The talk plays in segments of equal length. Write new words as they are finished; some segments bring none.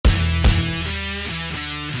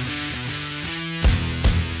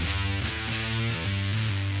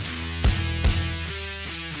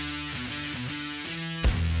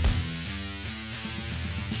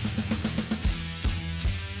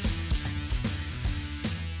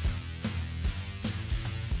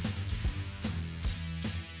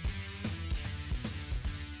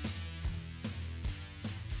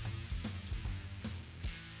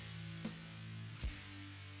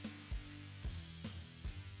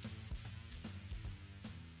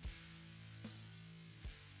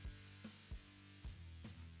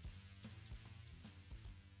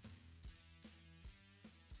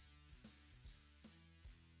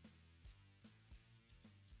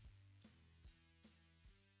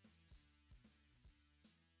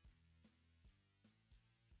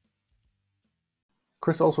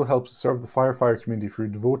Chris also helps to serve the firefighter community through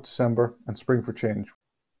Devote December and Spring for Change.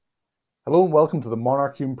 Hello and welcome to the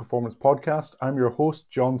Monarch Human Performance Podcast. I'm your host,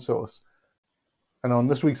 John Sillis. And on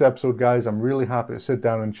this week's episode, guys, I'm really happy to sit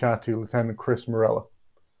down and chat to Lieutenant Chris Morella.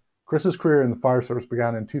 Chris's career in the fire service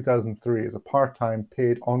began in 2003 as a part-time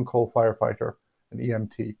paid on-call firefighter, an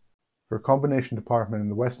EMT, for a combination department in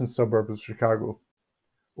the western suburbs of Chicago.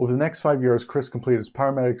 Over the next 5 years, Chris completed his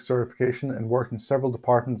paramedic certification and worked in several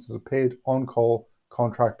departments as a paid on-call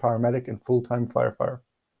contract paramedic and full-time firefighter.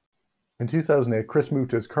 In 2008, Chris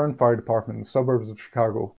moved to his current fire department in the suburbs of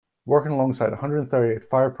Chicago, working alongside 138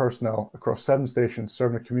 fire personnel across 7 stations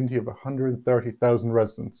serving a community of 130,000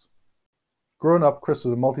 residents. Growing up, Chris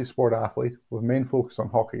was a multi-sport athlete with a main focus on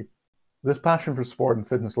hockey. This passion for sport and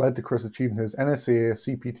fitness led to Chris achieving his NSCA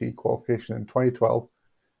CPT qualification in 2012,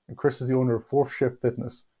 and Chris is the owner of Fourth Shift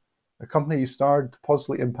Fitness, a company he started to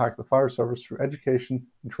positively impact the fire service through education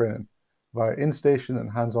and training via in-station and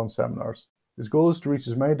hands-on seminars. His goal is to reach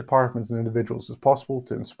as many departments and individuals as possible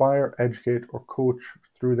to inspire, educate, or coach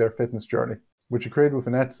through their fitness journey, which he created with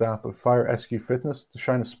an app of Fire SQ Fitness to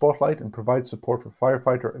shine a spotlight and provide support for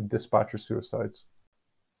firefighter and dispatcher suicides.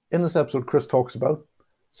 In this episode, Chris talks about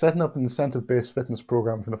setting up an incentive-based fitness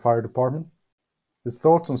program for the fire department, his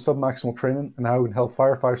thoughts on submaximal training and how it can help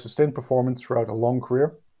firefighters sustain performance throughout a long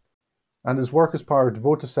career, and his work as part of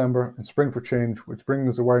Devote December and Spring for Change, which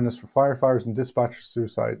brings awareness for firefighters and dispatcher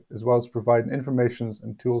suicide, as well as providing information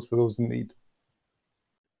and tools for those in need.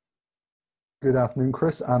 Good afternoon,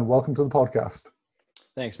 Chris, and welcome to the podcast.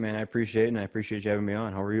 Thanks, man. I appreciate it, and I appreciate you having me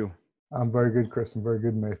on. How are you? I'm very good, Chris. I'm very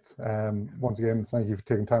good, mate. Once again, thank you for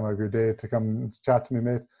taking time out of your day to come and chat to me,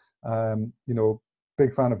 mate.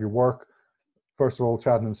 Big fan of your work. First of all,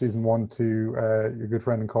 chatting in season 1 to your good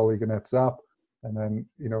friend and colleague, Annette Zapp. And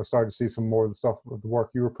then, started to see some more of the stuff of the work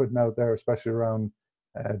you were putting out there, especially around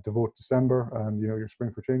Devote December and, your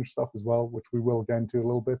Spring for Change stuff as well, which we will get into a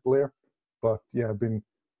little bit later. But yeah, I've been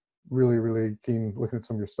really, really keen looking at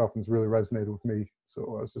some of your stuff, and it's really resonated with me.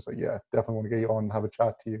 So I was just like, yeah, definitely want to get you on and have a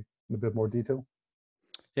chat to you in a bit more detail.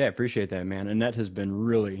 Yeah, I appreciate that, man. Annette has been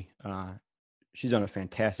really, she's done a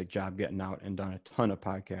fantastic job getting out and done a ton of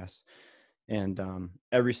podcasts. And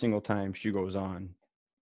every single time she goes on,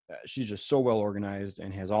 she's just so well organized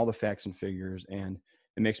and has all the facts and figures. And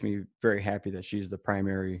it makes me very happy that she's the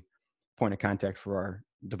primary point of contact for our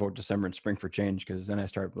Devote December and Spring for Change, because then I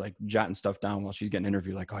start like jotting stuff down while she's getting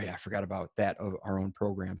interviewed, like, oh yeah, I forgot about that of our own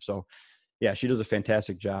program. So yeah, she does a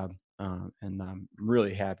fantastic job. And I'm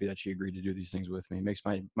really happy that she agreed to do these things with me. It makes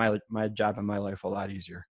my job and my life a lot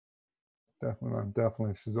easier. Definitely, man.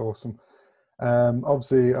 Definitely. She's awesome.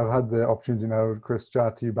 Obviously, I've had the opportunity now, Chris,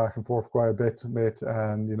 chat to you back and forth quite a bit, mate,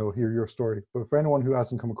 and, hear your story. But for anyone who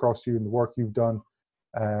hasn't come across you and the work you've done,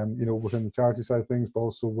 within the charity side of things, but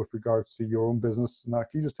also with regards to your own business, and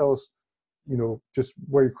that, can you just tell us, just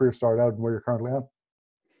where your career started out and where you're currently at?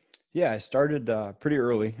 Yeah, I started pretty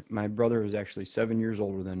early. My brother was actually 7 years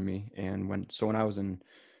older than me. And when I was in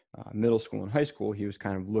middle school and high school, he was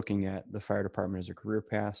kind of looking at the fire department as a career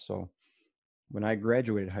path. So when I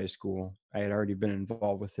graduated high school, I had already been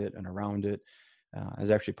involved with it and around it. I was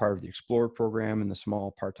actually part of the Explorer program in the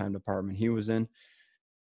small part-time department he was in.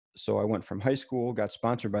 So I went from high school, got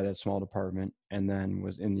sponsored by that small department, and then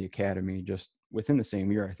was in the academy just within the same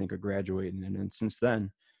year, I think, of graduating. And then since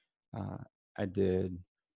then, I did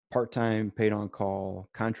part-time paid on call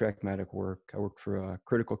contract medic work. I worked for a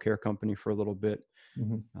critical care company for a little bit.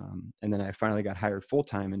 And then I finally got hired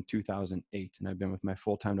full-time in 2008, and I've been with my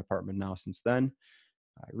full-time department now since then.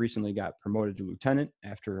 I recently got promoted to lieutenant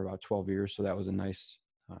after about 12 years. So that was a nice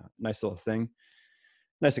little thing,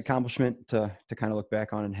 nice accomplishment to kind of look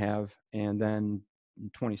back on and have. And then in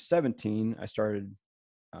 2017, I started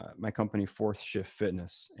my company, Fourth Shift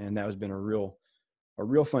Fitness, and that has been a real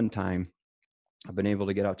fun time. I've been able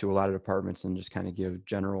to get out to a lot of departments and just kind of give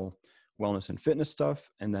general wellness and fitness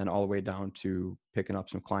stuff, and then all the way down to picking up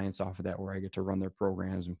some clients off of that where I get to run their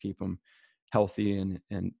programs and keep them healthy and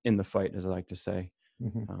in the fight, as I like to say.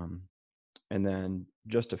 And then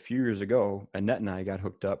just a few years ago, Annette and I got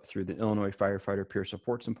hooked up through the Illinois Firefighter Peer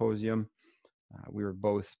Support Symposium. We were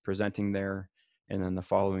both presenting there, and then the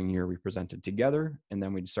following year we presented together, and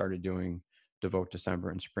then we started doing Devote December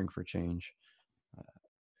and Spring for Change.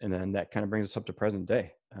 And then that kind of brings us up to present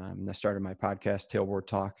day. I started my podcast, Tailboard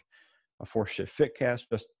Talk, a Fourth Shift Fitcast,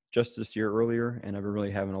 just this year earlier, and I've been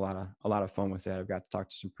really having a lot of fun with that. I've got to talk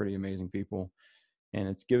to some pretty amazing people, and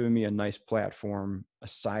it's given me a nice platform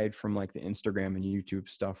aside from like the Instagram and YouTube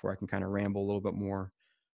stuff where I can kind of ramble a little bit more.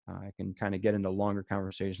 I can kind of get into longer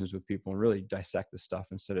conversations with people and really dissect the stuff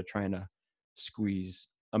instead of trying to squeeze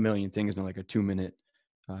a million things into like a 2-minute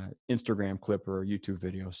Instagram clip or a YouTube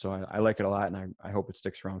video. So I like it a lot, and I hope it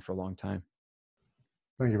sticks around for a long time.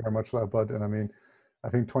 Thank you very much for that, Bud. And I mean, I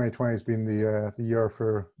think 2020 has been the year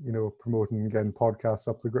for, promoting and getting podcasts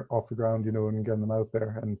off the ground, and getting them out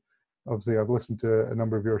there. And obviously, I've listened to a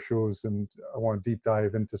number of your shows, and I want to deep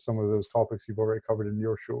dive into some of those topics you've already covered in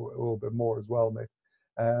your show a little bit more as well, mate.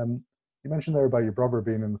 You mentioned there about your brother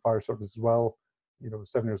being in the fire service as well.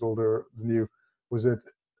 7 years older than you. Was it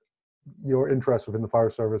your interest within the fire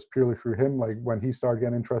service purely through him, like when he started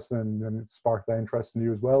getting interested, and then it sparked that interest in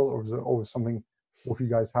you as well, or was it always something both of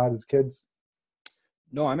you guys had as kids?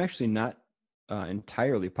 No, I'm actually not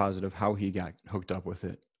entirely positive how he got hooked up with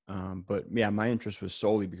it. But yeah, my interest was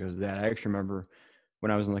solely because of that. I actually remember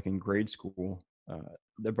when I was in grade school,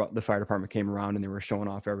 the fire department came around and they were showing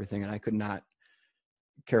off everything, and I could not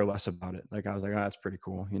care less about it. Like I was like, oh, that's pretty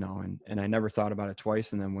cool, and I never thought about it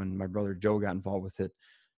twice. And then when my brother Joe got involved with it,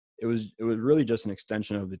 it was really just an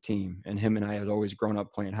extension of the team. And him and I had always grown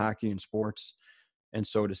up playing hockey and sports. And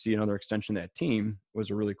so to see another extension of that team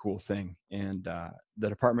was a really cool thing. And the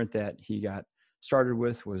department that he got started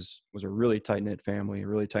with was a really tight-knit family, a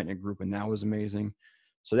really tight-knit group, and that was amazing.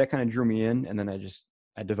 So that kind of drew me in, and then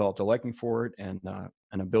I developed a liking for it and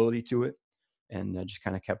an ability to it, and I just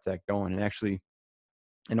kind of kept that going. And actually,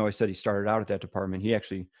 I know I said he started out at that department.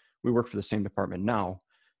 We work for the same department now,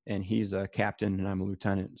 and he's a captain and I'm a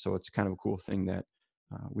lieutenant. So it's kind of a cool thing that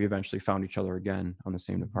we eventually found each other again on the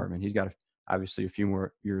same department. He's got obviously a few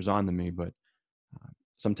more years on than me, but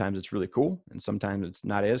sometimes it's really cool and sometimes it's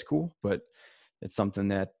not as cool, but it's something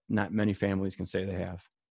that not many families can say they have.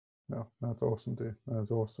 No, that's awesome, dude. That's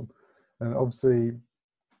awesome. And obviously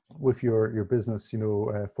with your business,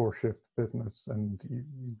 4-shift business, and you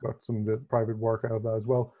got some of the private work out of that as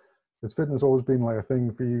well. Has fitness always been like a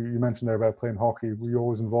thing for you? You mentioned there about playing hockey. Were you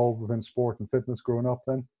always involved within sport and fitness growing up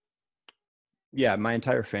then? Yeah, my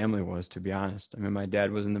entire family was, to be honest. I mean, my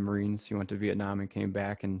dad was in the Marines. He went to Vietnam and came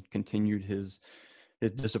back and continued his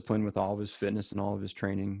discipline with all of his fitness and all of his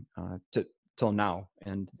training till now.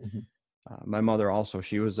 And Mm-hmm. My mother also,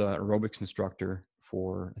 she was an aerobics instructor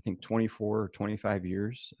for I think 24 or 25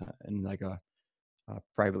 years in a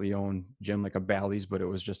privately owned gym, like a Bally's, but it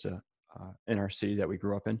was just in our city that we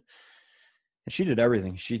grew up in. And she did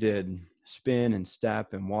everything. She did spin and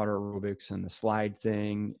step and water aerobics and the slide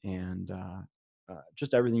thing and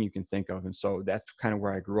just everything you can think of. And so that's kind of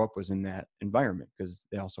where I grew up, was in that environment, because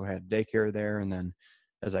they also had daycare there. And then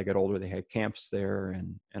as I got older, they had camps there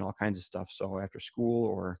and all kinds of stuff. So after school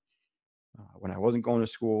or when I wasn't going to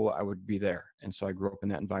school, I would be there. And so I grew up in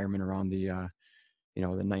that environment around the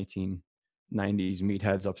 1990s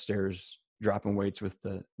meatheads upstairs dropping weights with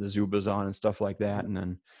the Zubas on and stuff like that. And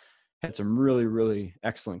then had some really, really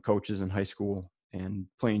excellent coaches in high school, and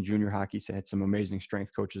playing junior hockey. So I had some amazing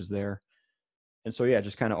strength coaches there. And so, yeah,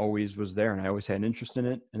 just kind of always was there, and I always had an interest in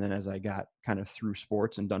it. And then as I got kind of through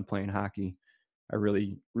sports and done playing hockey, I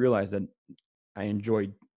really realized that I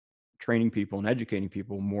enjoyed training people and educating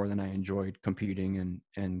people more than I enjoyed competing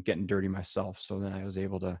and getting dirty myself. So then I was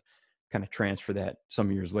able to kind of transfer that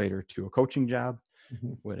some years later to a coaching job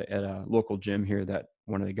at a local gym here that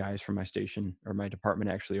one of the guys from my station or my department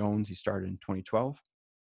actually owns. He started in 2012.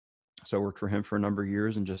 So I worked for him for a number of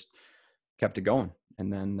years and just kept it going.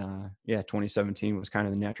 And then, 2017 was kind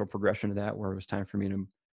of the natural progression of that, where it was time for me to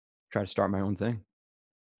try to start my own thing.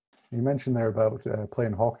 You mentioned there about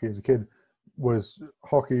playing hockey as a kid. Was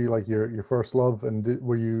hockey like your first love, and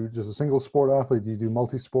were you just a single sport athlete? Did you do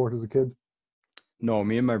multi-sport as a kid? No,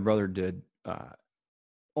 me and my brother did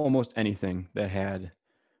almost anything that had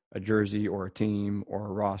a jersey or a team or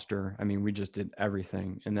a roster. I mean, we just did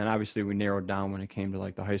everything. And then obviously we narrowed down when it came to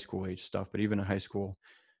like the high school age stuff. But even in high school,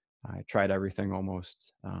 I tried everything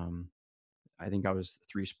almost. I think I was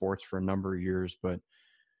 3 sports for a number of years, but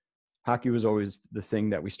hockey was always the thing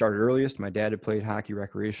that we started earliest. My dad had played hockey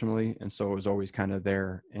recreationally, and so it was always kind of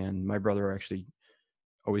there. And my brother actually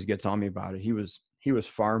always gets on me about it. He was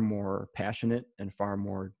far more passionate and far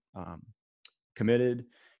more committed.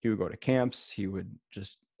 He would go to camps.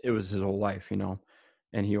 It was his whole life,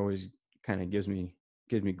 and he always kind of gives me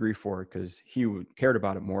grief for it, because he cared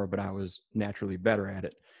about it more, but I was naturally better at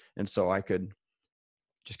it. And so I could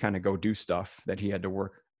just kind of go do stuff that he had to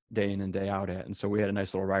work day in and day out at. And so we had a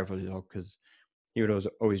nice little rivalry, though, because he would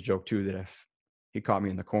always joke too that if he caught me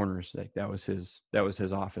in the corners, like that was his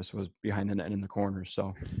office, was behind the net in the corners.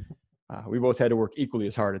 So we both had to work equally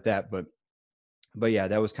as hard at that. But yeah,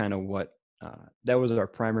 that was kind of what that was our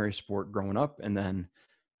primary sport growing up. And then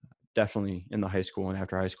definitely in the high school and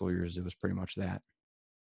after high school years, it was pretty much that.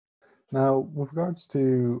 Now, with regards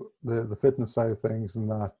to the fitness side of things, and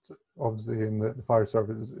that obviously in the fire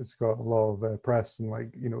service, it's got a lot of press, and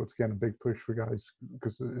like it's getting a big push for guys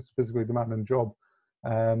because it's a physically demanding job.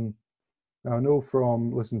 Um, Now, I know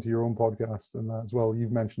from listening to your own podcast and that as well,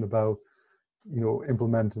 you've mentioned about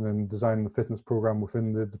implementing and designing a fitness program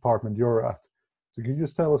within the department you're at. So can you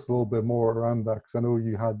just tell us a little bit more around that? Because I know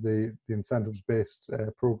you had the incentives based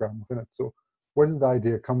program within it. So where did the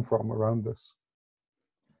idea come from around this?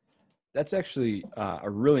 That's actually a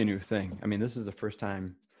really new thing. I mean, this is the first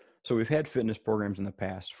time. So we've had fitness programs in the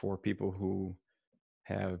past for people who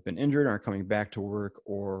have been injured, aren't coming back to work,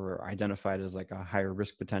 or identified as like a higher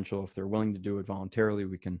risk potential. If they're willing to do it voluntarily,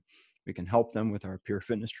 we can help them with our peer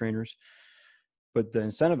fitness trainers. But the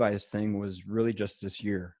incentivized thing was really just this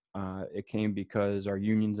year. It came because our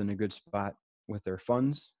union's in a good spot with their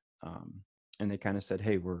funds, and they kind of said,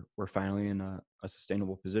 "Hey, we're finally in a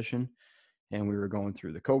sustainable position." And we were going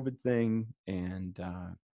through the COVID thing, and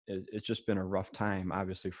it's just been a rough time,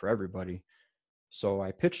 obviously, for everybody. So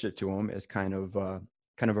I pitched it to them as kind of a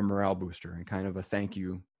morale booster and kind of a thank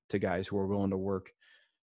you to guys who are willing to work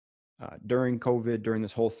during COVID, during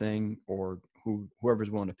this whole thing, or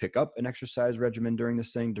whoever's willing to pick up an exercise regimen during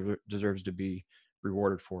this thing deserves to be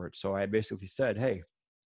rewarded for it. So I basically said, hey,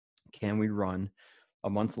 can we run a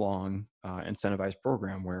month long incentivized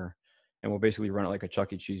program and we'll basically run it like a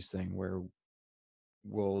Chuck E. Cheese thing where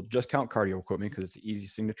we'll just count cardio equipment because it's the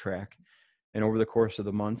easiest thing to track. And over the course of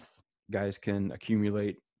the month, guys can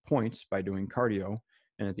accumulate points by doing cardio.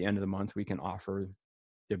 And at the end of the month, we can offer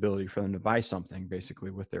the ability for them to buy something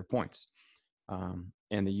basically with their points.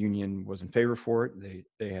 And the union was in favor for it.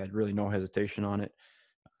 They had really no hesitation on it.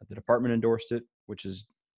 The department endorsed it, which is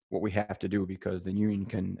what we have to do because the union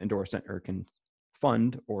can endorse it or can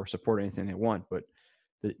fund or support anything they want, but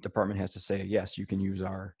the department has to say, yes, you can use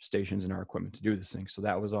our stations and our equipment to do this thing. So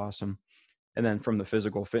that was awesome. And then from the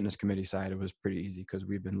physical fitness committee side, it was pretty easy because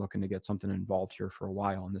we've been looking to get something involved here for a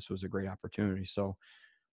while, and this was a great opportunity. So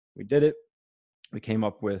we did it. We came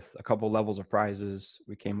up with a couple levels of prizes.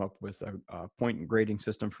 We came up with a point and grading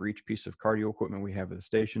system for each piece of cardio equipment we have at the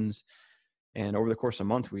stations. And over the course of a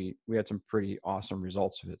month, we had some pretty awesome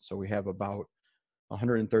results of it. So we have about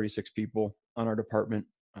 136 people on our department,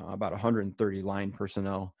 about 130 line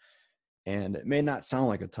personnel. And it may not sound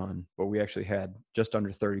like a ton, but we actually had just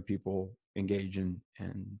under 30 people engage in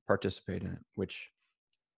and participate in it,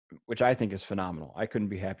 which I think is phenomenal. I couldn't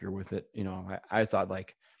be happier with it. I thought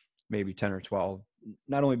like maybe 10 or 12,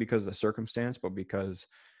 not only because of the circumstance, but because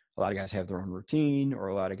a lot of guys have their own routine, or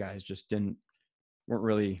a lot of guys just weren't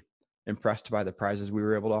really impressed by the prizes we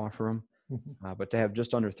were able to offer them. But to have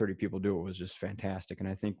just under 30 people do it was just fantastic. And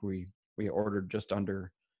I think we ordered just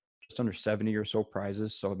under 70 or so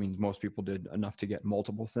prizes. So it means most people did enough to get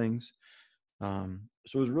multiple things. So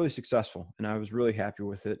it was really successful, and I was really happy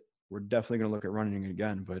with it. We're definitely going to look at running it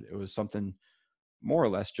again, but it was something more or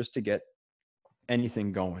less just to get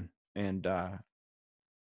anything going. And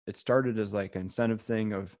it started as like an incentive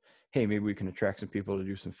thing of, hey, maybe we can attract some people to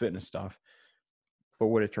do some fitness stuff. But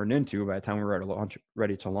what it turned into by the time we were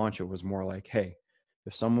ready to launch it was more like, hey,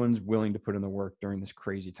 if someone's willing to put in the work during this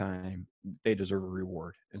crazy time, they deserve a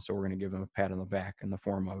reward. And so we're going to give them a pat on the back in the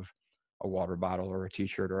form of a water bottle or a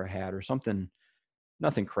t-shirt or a hat or something,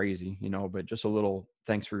 nothing crazy, but just a little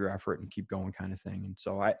thanks for your effort and keep going kind of thing. And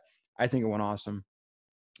so I think it went awesome,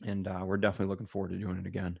 and we're definitely looking forward to doing it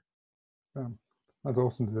again. Yeah, that's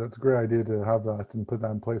awesome. That's a great idea to have that and put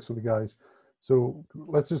that in place for the guys. So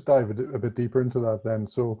let's just dive a bit deeper into that then.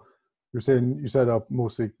 So you're saying you set up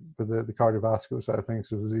mostly for the cardiovascular side of things,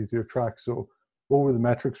 so it was easier to track. So what were the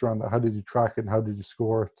metrics around that? How did you track it and how did you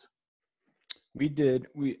score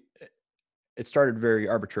it? It started very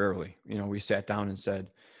arbitrarily. We sat down and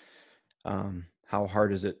said, how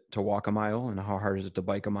hard is it to walk a mile, and how hard is it to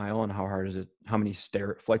bike a mile, and how many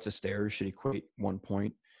flights of stairs should equate 1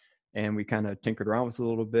 point. And we kind of tinkered around with it a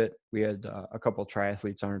little bit. We had a couple of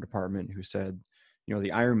triathletes on our department who said,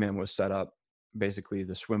 the Ironman was set up, basically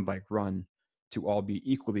the swim, bike, run, to all be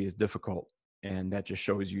equally as difficult. And that just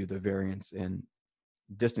shows you the variance in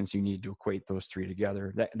distance you need to equate those three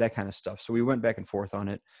together, that kind of stuff. So we went back and forth on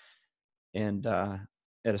it. And at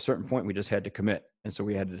a certain point, we just had to commit. And so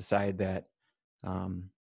we had to decide that,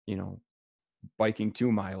 you know, biking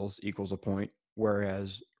 2 miles equals a point,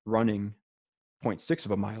 whereas running 0.6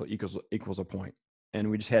 of a mile equals a point. And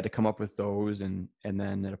we just had to come up with those. And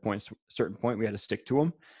then at a certain point, we had to stick to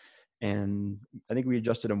them. And I think we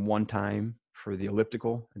adjusted them one time for the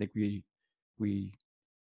elliptical. I think we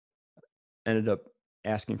ended up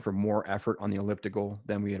asking for more effort on the elliptical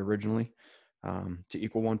than we had originally, to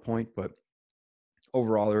equal 1 point. But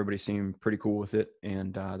overall, everybody seemed pretty cool with it.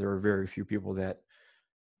 And there were very few people that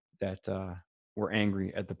were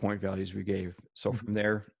angry at the point values we gave. So Mhm. from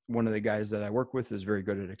there, one of the guys that I work with is very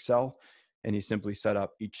good at Excel, and he simply set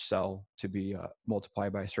up each cell to be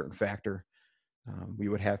multiplied by a certain factor. We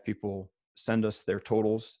would have people send us their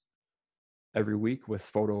totals every week with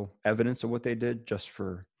photo evidence of what they did, just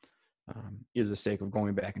for either the sake of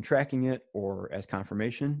going back and tracking it or as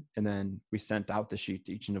confirmation. And then we sent out the sheet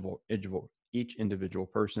to each individual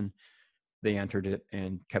person. They entered it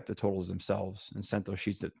and kept the totals themselves and sent those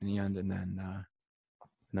sheets at the end. And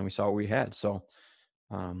then we saw what we had. So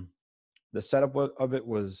um, the setup of it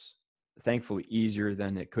was thankfully easier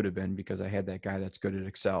than it could have been, because I had that guy that's good at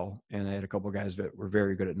Excel, and I had a couple of guys that were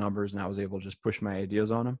very good at numbers, and I was able to just push my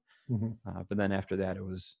ideas on them. Mhm. But then after that, it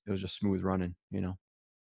was just smooth running, you know.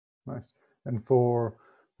 Nice. And for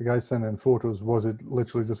the guys sending photos, was it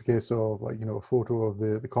literally just a case of like, a photo of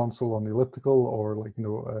the console on the elliptical, or like,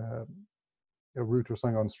 a route or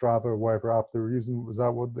something on Strava or whatever app they were using? Was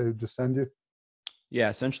that what they would just send you? Yeah,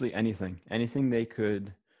 essentially anything they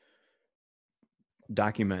could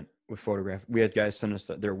document with photograph. We had guys send us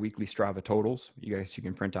their weekly Strava totals. You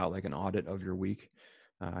can print out like an audit of your week.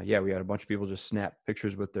 Yeah, we had a bunch of people just snap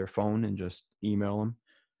pictures with their phone and just email them.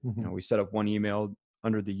 Hmm. We set up one email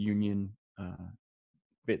under the union,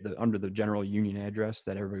 under the general union address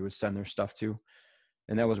that everybody would send their stuff to.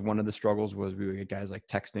 And that was one of the struggles, was we would get guys like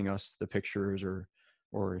texting us the pictures,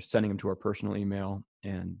 or sending them to our personal email.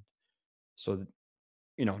 And so,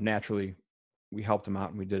 naturally we helped them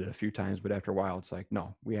out and we did it a few times, but after a while it's like,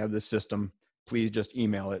 no, we have this system, please just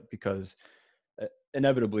email it. Because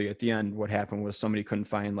inevitably at the end, what happened was somebody couldn't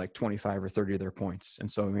find like 25 or 30 of their points. And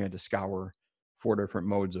so we had to scour 4 different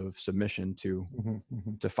modes of submission to Hmm.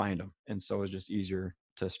 Hmm. find them. And so it was just easier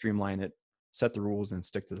to streamline it, set the rules, and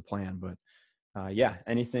stick to the plan. But yeah,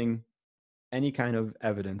 any kind of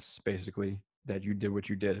evidence basically that you did what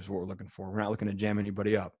you did is what we're looking for. We're not looking to jam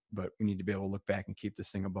anybody up, but we need to be able to look back and keep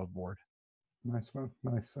this thing above board. Nice, man.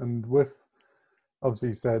 Nice. And with, obviously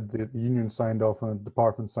you said the union signed off and the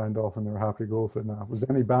department signed off and they were happy to go with it now. Was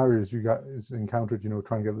there any barriers you guys encountered,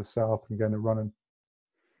 trying to get this set up and getting it running?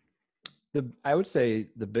 I would say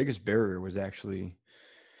the biggest barrier was actually,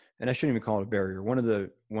 and I shouldn't even call it a barrier. One of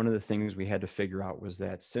the things we had to figure out was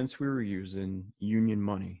that since we were using union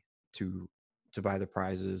money to buy the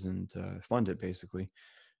prizes and to fund it, basically,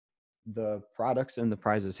 the products and the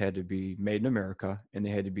prizes had to be made in America and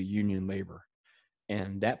they had to be union labor.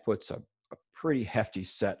 And that puts a pretty hefty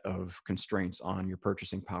set of constraints on your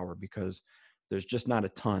purchasing power, because there's just not a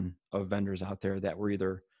ton of vendors out there that were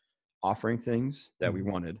either offering things that we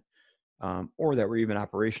Mhm. wanted, or that were even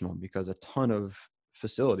operational, because a ton of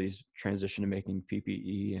facilities transition to making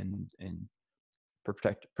PPE and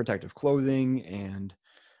protective clothing and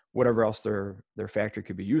whatever else their factory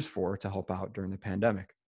could be used for to help out during the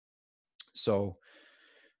pandemic. So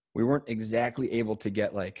we weren't exactly able to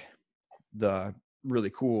get like the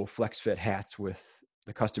really cool flex fit hats with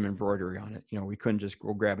the custom embroidery on it. We couldn't just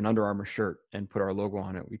go grab an Under Armour shirt and put our logo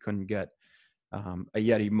on it. We couldn't get a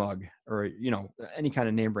Yeti mug, or any kind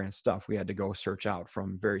of name brand stuff. We had to go search out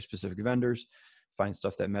from very specific vendors, find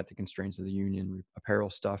stuff that met the constraints of the union apparel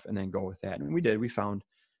stuff, and then go with that. And we did. We found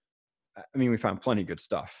plenty of good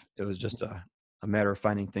stuff. It was just a matter of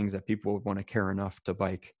finding things that people would want to care enough to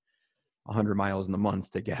bike 100 miles in the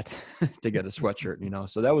month to get to get a sweatshirt.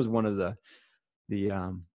 So that was one of the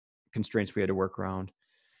constraints we had to work around.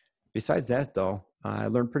 Besides that, though, I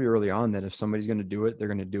learned pretty early on that if somebody's going to do it, they're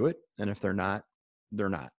going to do it, and if they're not, they're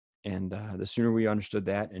not. And the sooner we understood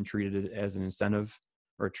that and treated it as an incentive,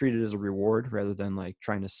 or treated it as a reward rather than like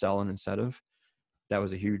trying to sell an incentive, that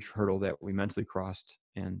was a huge hurdle that we mentally crossed.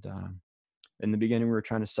 And in the beginning, we were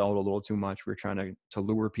trying to sell it a little too much. We were trying to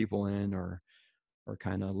lure people in, or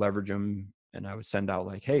kind of leverage them. And I would send out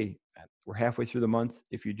like, hey, we're halfway through the month.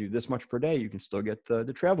 If you do this much per day, you can still get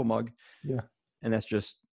the travel mug. Yeah. And that's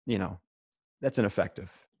just, that's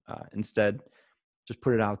ineffective. Instead, just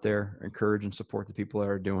put it out there, encourage and support the people that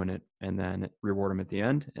are doing it, and then reward them at the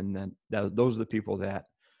end. And then those are the people that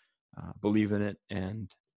believe in it and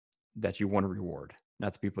that you want to reward,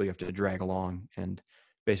 not the people you have to drag along and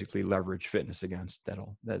basically leverage fitness against.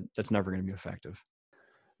 That's never going to be effective.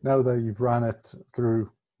 Now that you've ran it through,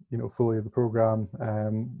 fully the program,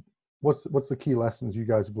 what's the key lessons you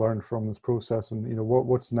guys have learned from this process, and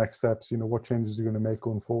what's the next steps? What changes you're going to make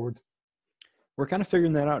going forward? We're kind of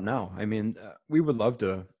figuring that out now. We would love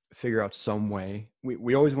to figure out some way.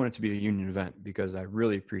 We always want it to be a union event, because I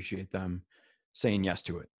really appreciate them saying yes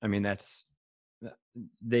to it.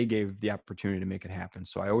 They gave the opportunity to make it happen.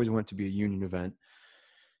 So I always want it to be a union event.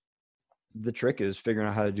 The trick is figuring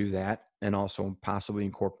out how to do that and also possibly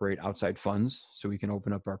incorporate outside funds so we can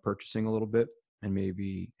open up our purchasing a little bit and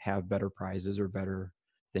maybe have better prizes or better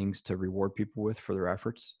things to reward people with for their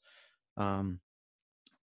efforts. Um,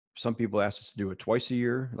 some people ask us to do it twice a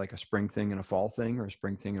year, like a spring thing and a fall thing, or a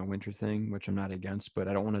spring thing and a winter thing, which I'm not against, but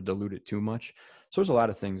I don't want to dilute it too much. So there's a lot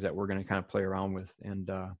of things that we're going to kind of play around with, and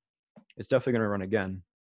it's definitely going to run again.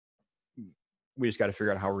 We just got to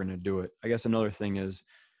figure out how we're going to do it. I guess another thing is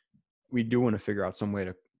we do want to figure out some way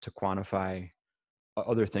to quantify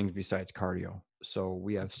other things besides cardio. So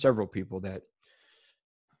we have several people that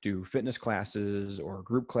do fitness classes or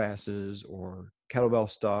group classes or kettlebell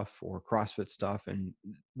stuff or CrossFit stuff, and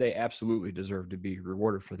they absolutely deserve to be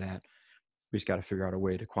rewarded for that. We just got to figure out a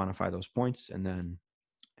way to quantify those points and then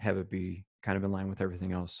have it be kind of in line with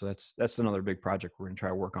everything else. So that's another big project we're going to try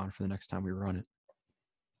to work on for the next time we run it.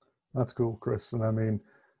 That's cool, Chris. And I mean,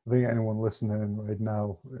 I think anyone listening right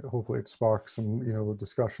now, hopefully it sparks some,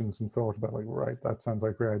 discussion, some thought about like, right, that sounds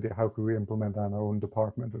like a great idea. How could we implement that in our own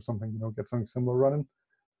department or something, get something similar running?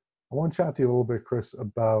 I want to chat to you a little bit, Chris,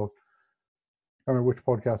 about, I don't know which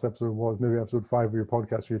podcast episode it was, maybe episode 5 of your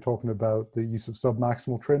podcast, where you're talking about the use of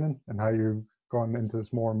sub-maximal training and how you've gone into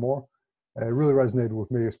this more and more. It really resonated with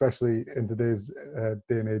me, especially in today's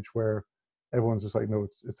day and age where everyone's just like, no,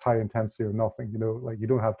 it's high intensity or nothing, like you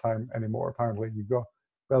don't have time anymore. Apparently you've got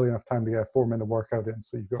barely enough time to get a 4-minute workout in,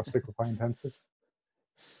 so you've got to stick with high intensity.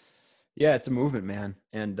 Yeah, it's a movement, man.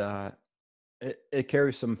 And it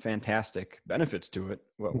carries some fantastic benefits to it,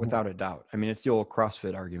 without a doubt. I mean, it's the old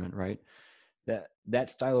CrossFit argument, right?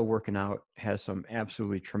 That style of working out has some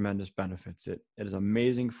absolutely tremendous benefits. It is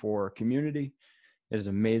amazing for community. It is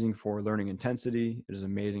amazing for learning intensity. It is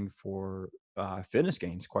amazing for fitness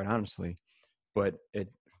gains, quite honestly. But it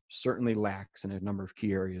certainly lacks in a number of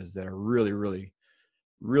key areas that are really, really,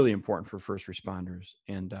 really important for first responders.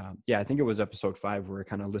 And yeah, I think it was episode 5 where it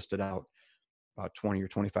kind of listed out about 20 or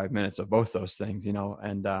 25 minutes of both those things,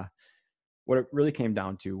 and what it really came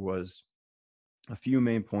down to was a few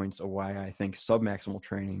main points of why I think submaximal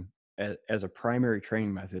training as a primary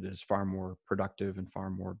training method is far more productive and far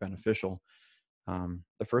more beneficial.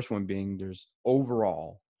 The first one being there's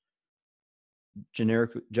overall,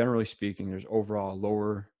 generally speaking, there's overall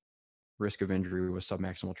lower risk of injury with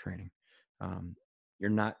submaximal training. You're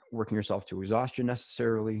not working yourself to exhaustion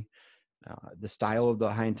necessarily. The style of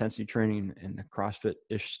the high intensity training and the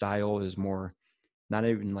CrossFit-ish style is more not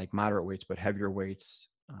even like moderate weights, but heavier weights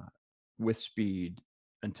with speed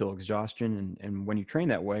until exhaustion. And when you train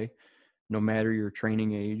that way, no matter your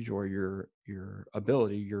training age or your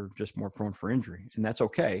ability, you're just more prone for injury. And that's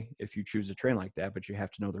okay if you choose to train like that, but you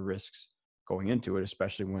have to know the risks going into it,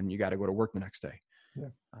 especially when you got to go to work the next day. Yeah.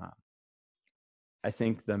 I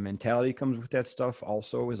think the mentality comes with that stuff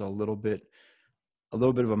also is a little bit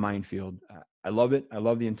of a minefield. I love it. I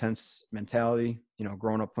love the intense mentality.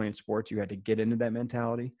 Growing up playing sports, you had to get into that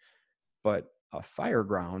mentality, but a fire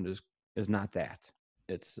ground is not that.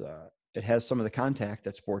 It has some of the contact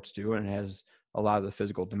that sports do, and it has a lot of the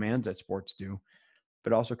physical demands that sports do,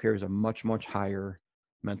 but also carries a much, much higher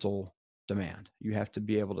mental demand. You have to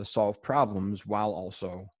be able to solve problems while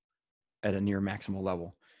also at a near maximal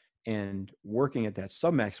level. And working at that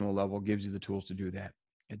submaximal level gives you the tools to do that.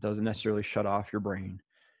 It doesn't necessarily shut off your brain.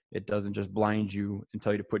 It doesn't just blind you and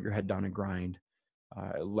tell you to put your head down and grind.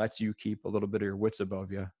 It lets you keep a little bit of your wits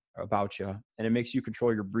about you, and it makes you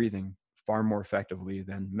control your breathing far more effectively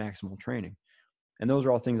than maximal training. And those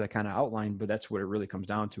are all things I kind of outlined, but that's what it really comes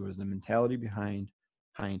down to is the mentality behind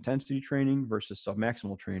high intensity training versus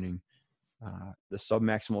submaximal training. The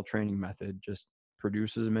submaximal training method just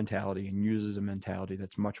produces a mentality and uses a mentality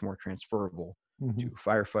that's much more transferable to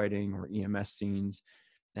firefighting or EMS scenes,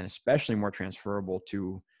 and especially more transferable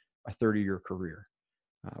to a 30-year career.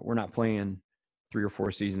 We're not playing 3 or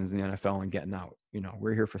 4 seasons in the NFL and getting out.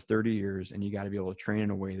 We're here for 30 years, and you got to be able to train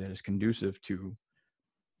in a way that is conducive to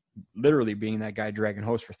literally being that guy dragging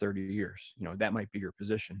hose for 30 years. That might be your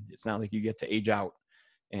position. It's not like you get to age out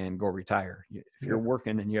and go retire. If you're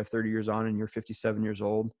working and you have 30 years on and you're 57 years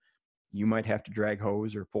old, you might have to drag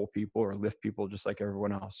hose or pull people or lift people just like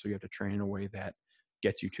everyone else. So you have to train in a way that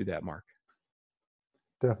gets you to that mark.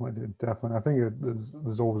 Definitely. I think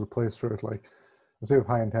there's always a place for it. Like I say with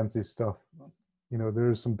high intensity stuff,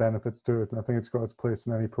 there's some benefits to it, and I think it's got its place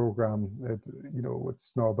in any program.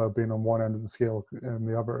 It's not about being on one end of the scale and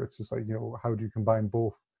the other. It's just like, how do you combine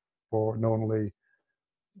both for not only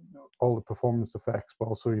all the performance effects, but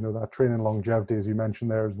also, that training longevity, as you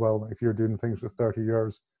mentioned there as well. Like if you're doing things for 30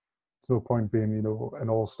 years, it's no point being, an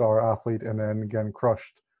all-star athlete and then getting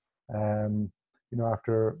crushed,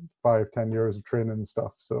 after 5-10 years of training and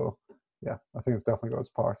stuff. So yeah, I think it's definitely got its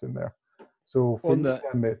part in there. So for Well, you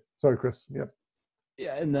then, mate, sorry, Chris. Yeah.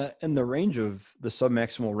 yeah, and the range of the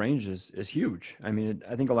submaximal range is huge. I mean,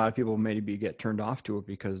 I think a lot of people maybe get turned off to it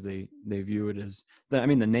because they view it as I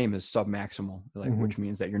mean, the name is submaximal, like Hmm. which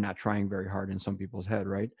means that you're not trying very hard in some people's head,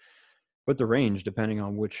 right? But the range, depending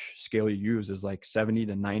on which scale you use, is like 70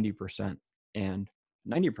 to 90%, and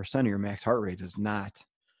 90% of your max heart rate is not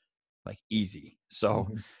like easy. So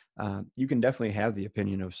Hmm. you can definitely have the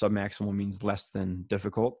opinion of submaximal means less than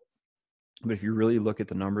difficult. But if you really look at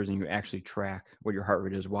the numbers and you actually track what your heart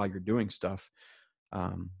rate is while you're doing stuff,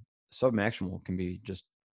 um, submaximal can be just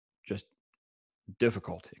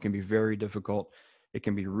difficult. It can be very difficult. It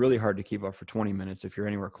can be really hard to keep up for 20 minutes if you're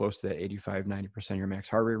anywhere close to that 85, 90% of your max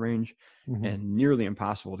heart rate range, Hmm. and nearly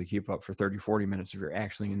impossible to keep up for 30, 40 minutes if you're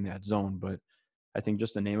actually in that zone. But I think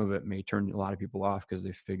just the name of it may turn a lot of people off because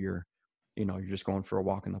they figure, you're just going for a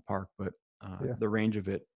walk in the park. But Yeah, the range of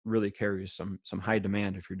it really carries some high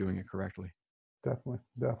demand if you're doing it correctly. definitely,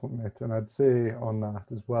 definitely, mate. And I'd say on that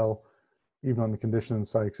as well, even on the conditioning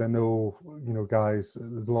side, 'cause I know, guys,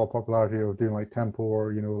 there's a lot of popularity of doing like tempo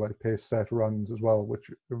or, like pace set runs as well, which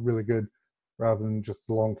are really good rather than just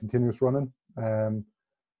the long continuous running.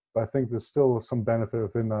 But I think there's still some benefit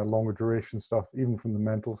within that longer duration stuff, even from the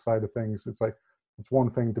mental side of things. It's like, it's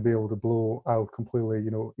one thing to be able to blow out completely,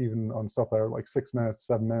 even on stuff that are like 6 minutes,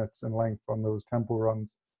 7 minutes in length on those tempo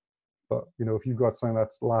runs. But, if you've got something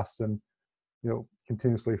that's lasting,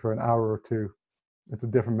 continuously for an hour or two, it's a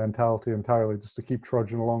different mentality entirely just to keep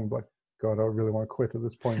trudging along. But God, I really want to quit at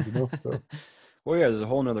this point. So Well, yeah, there's a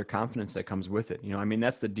whole nother confidence that comes with it. I mean,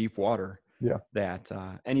 that's the deep water yeah. that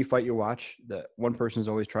any fight you watch, that one person's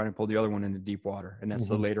always trying to pull the other one into deep water. And that's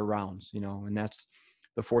the Hmm. later rounds, and that's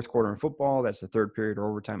the fourth quarter in football. That's the third period or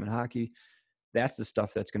overtime in hockey. That's the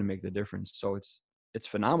stuff that's going to make the difference. So it's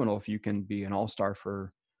phenomenal if you can be an all-star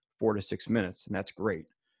for 4 to 6 minutes, and that's great.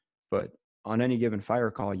 But on any given fire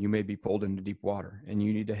call, you may be pulled into deep water, and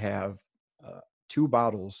you need to have uh, 2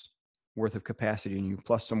 bottles worth of capacity in you,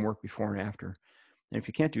 plus some work before and after. And if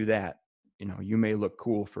you can't do that, you may look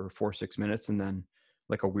cool for 4 or 6 minutes and then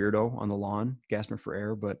like a weirdo on the lawn gasping for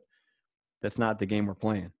air, but that's not the game we're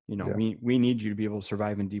playing. Yeah. We need you to be able to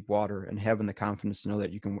survive in deep water, and having the confidence to know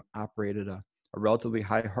that you can operate at a relatively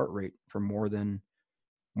high heart rate for more than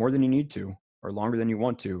you need to or longer than you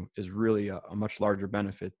want to is really a much larger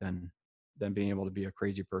benefit than being able to be a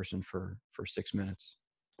crazy person for 6 minutes.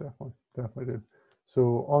 Definitely, definitely did.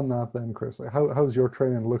 So on that then, Chris, like how's your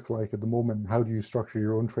training look like at the moment? How do you structure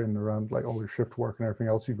your own training around like all your shift work and everything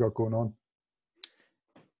else you've got going on?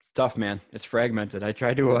 It's tough, man. It's fragmented. I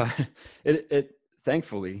try to it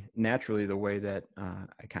thankfully naturally the way that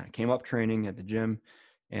I kind of came up training at the gym,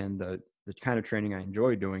 and the kind of training I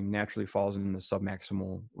enjoy doing naturally falls in the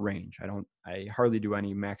submaximal range. I hardly do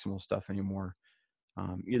any maximal stuff anymore,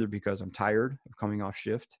 either because I'm tired of coming off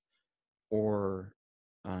shift, or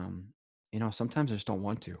um, sometimes I just don't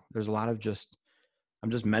want to. There's a lot of I'm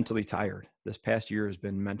just mentally tired. This past year has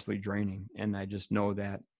been mentally draining, and I just know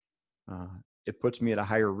that uh, it puts me at a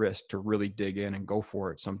higher risk to really dig in and go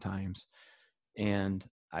for it sometimes. And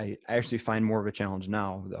I actually find more of a challenge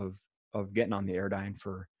now of getting on the Airdyne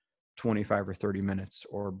for 25 or 30 minutes,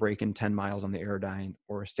 or breaking 10 miles on the Airdyne,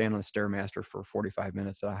 or staying on the Stairmaster for 45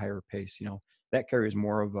 minutes at a higher pace. That carries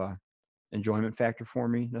more of a enjoyment factor for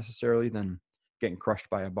me necessarily than getting crushed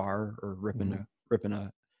by a bar or ripping Hmm.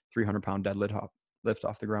 a 300-pound lift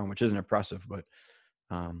off the ground, which isn't impressive, but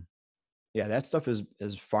um, yeah, that stuff is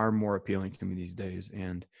far more appealing to me these days.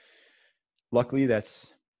 And luckily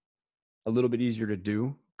that's a little bit easier to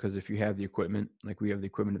do, because if you have the equipment, like we have the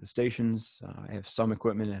equipment at the stations, I have some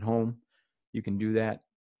equipment at home, you can do that.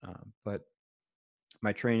 But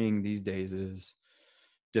my training these days is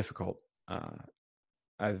difficult. uh,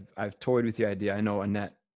 I've toyed with the idea. I know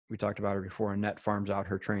Annette, we talked about her before. Annette farms out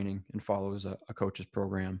her training and follows a coach's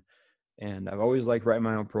program. And I've always liked writing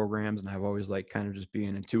my own programs, and I've always liked kind of just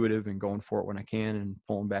being intuitive and going for it when I can and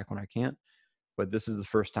pulling back when I can't. But this is the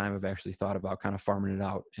first time I've actually thought about kind of farming it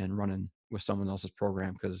out and running with someone else's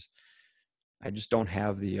program, because I just don't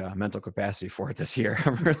have the mental capacity for it this year.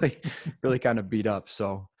 I'm really kind of beat up.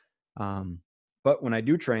 So, um, but when I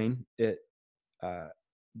do train, uh,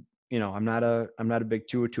 I'm not a big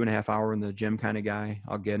 2 or 2.5 hour in the gym kind of guy.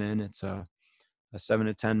 I'll get in. It's a 7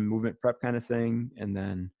 to 10 movement prep kind of thing, and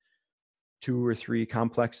then 2 or 3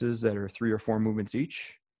 complexes that are 3 or 4 movements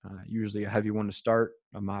each. Usually a heavy one to start,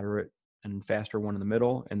 a moderate and faster one in the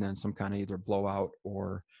middle, and then some kind of either blowout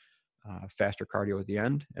or faster cardio at the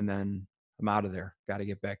end. And then I'm out of there. Got to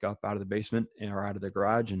get back up out of the basement or out of the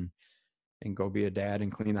garage and go be a dad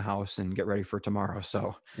and clean the house and get ready for tomorrow.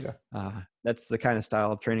 So Yeah. that's the kind of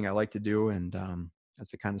style of training I like to do, and that's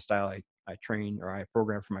the kind of style I train or I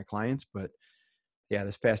program for my clients. But yeah,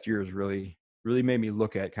 this past year has really made me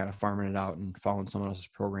look at kind of farming it out and following someone else's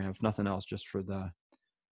program, if nothing else, just for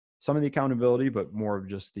some of the accountability, but more of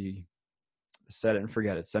just the set it and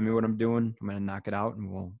forget it. Send me what I'm doing. I'm going to knock it out, and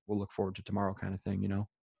we'll look forward to tomorrow, kind of thing, you know?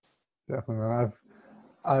 Definitely, man.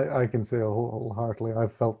 I can say wholeheartedly,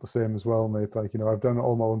 I've felt the same as well, mate. Like, I've done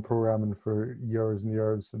all my own programming for years and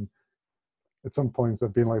years, and at some points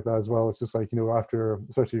I've been like that as well. It's just like, after,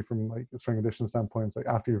 especially from like a string condition standpoint, it's like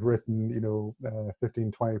after you've written,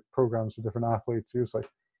 15, 20 programs for different athletes, you're just like,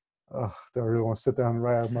 oh, do I really want to sit down and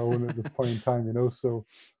write out my own at this point in time, So,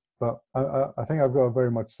 but I think I've got a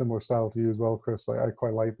very much similar style to you as well, Chris. Like, I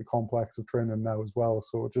quite like the complex of training now as well.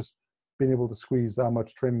 So just being able to squeeze that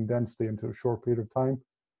much training density into a short period of time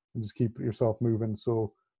and just keep yourself moving.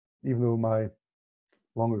 So even though my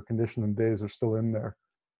longer conditioning days are still in there,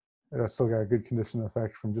 I still get a good conditioning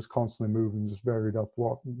effect from just constantly moving, just varied up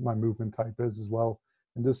what my movement type is as well.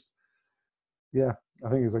 And just, yeah, I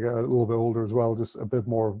think as I get a little bit older as well, just a bit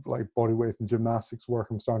more like body weight and gymnastics work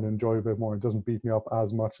I'm starting to enjoy a bit more. It doesn't beat me up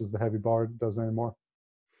as much as the heavy bar does anymore.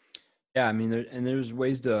 Yeah. I mean, there's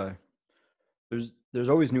ways to, there's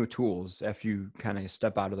always new tools after you kind of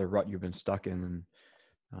step out of the rut you've been stuck in. And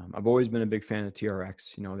I've always been a big fan of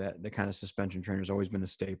TRX, that the kind of suspension trainer has always been a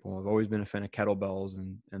staple. I've always been a fan of kettlebells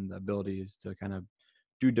and the abilities to kind of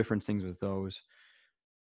do different things with those.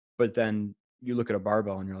 But then you look at a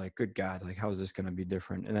barbell and you're like, good God, like, how is this going to be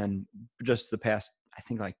different? And then just the past, I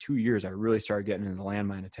think like 2 years, I really started getting into the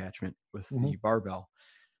landmine attachment with the barbell.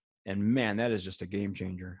 And man, that is just a game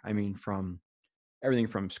changer. I mean, from everything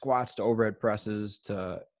from squats to overhead presses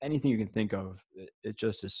to anything you can think of, it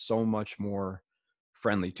just is so much more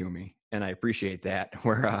friendly to me. And I appreciate that,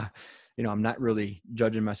 where, I'm not really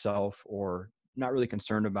judging myself or not really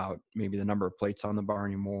concerned about maybe the number of plates on the bar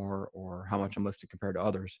anymore or how much I'm lifting compared to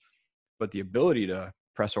others, but the ability to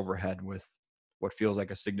press overhead with what feels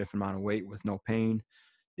like a significant amount of weight with no pain,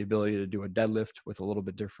 the ability to do a deadlift with a little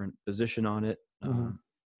bit different position on it.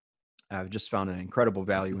 I've just found an incredible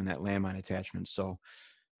value in that landmine attachment. So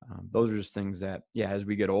those are just things that, yeah, as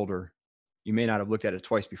we get older, you may not have looked at it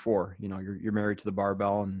twice before. You're married to the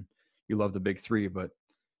barbell and you love the big three, but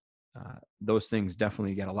those things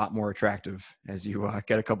definitely get a lot more attractive as you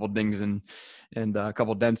get a couple dings and a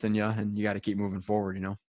couple dents in you, and you got to keep moving forward.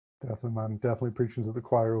 Definitely, man. Definitely preaching to the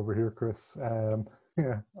choir over here, Chris.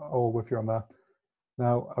 Yeah, all with you on that.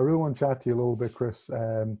 Now, I really want to chat to you a little bit, Chris.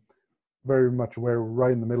 Very much aware we're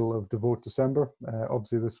right in the middle of Devote December.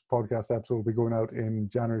 Obviously, this podcast episode will be going out in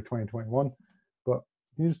January 2021. But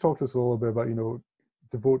can you just talk to us a little bit about,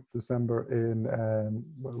 Devote December in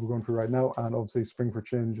what we're going through right now, and obviously Spring for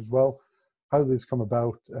Change as well. How did these come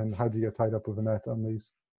about, and how do you get tied up with Annette on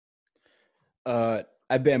these?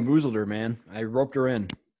 I bamboozled her, man. I roped her in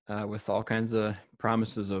with all kinds of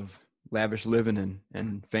promises of lavish living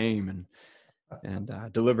and fame,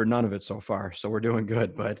 and delivered none of it so far. So we're doing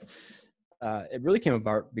good, but it really came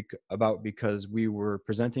about because we were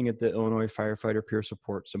presenting at the Illinois Firefighter Peer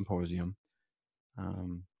Support Symposium,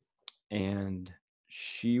 and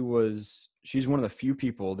she's one of the few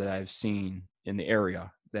people that I've seen in the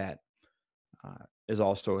area that is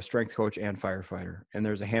also a strength coach and firefighter. And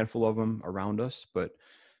there's a handful of them around us, but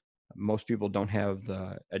most people don't have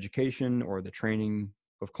the education or the training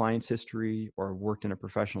of clients' history or worked in a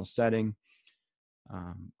professional setting.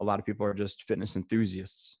 A lot of people are just fitness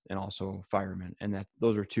enthusiasts and also firemen, and that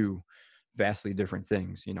those are two vastly different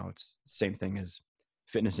things. It's the same thing as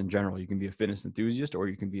fitness in general. You can be a fitness enthusiast or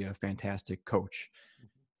you can be a fantastic coach.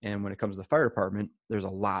 And when it comes to the fire department, there's a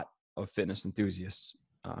lot of fitness enthusiasts,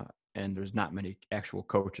 and there's not many actual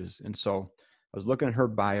coaches. And so I was looking at her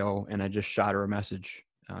bio and I just shot her a message,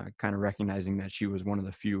 kind of recognizing that she was one of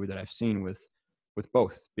the few that I've seen with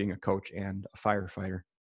both being a coach and a firefighter.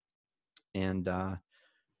 And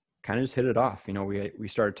kind of just hit it off. We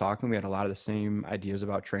started talking. We had a lot of the same ideas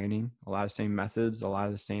about training, a lot of the same methods, a lot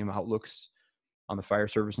of the same outlooks on the fire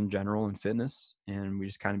service in general and fitness. And we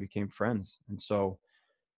just kind of became friends. And so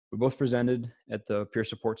we both presented at the Peer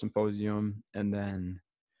Support Symposium. And then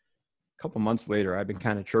a couple months later, I've been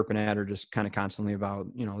kind of chirping at her just kind of constantly about,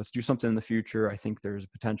 let's do something in the future. I think there's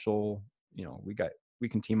potential, we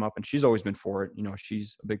can team up. And she's always been for it.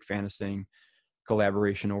 She's a big fan of saying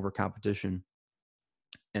collaboration over competition.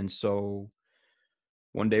 And so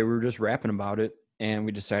one day we were just rapping about it and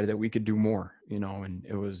we decided that we could do more, and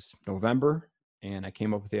it was November and I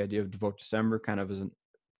came up with the idea of Devote December kind of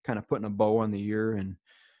putting a bow on the year, and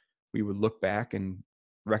we would look back and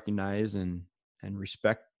recognize and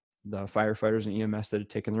respect the firefighters and EMS that had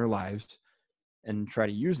taken their lives and try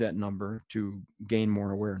to use that number to gain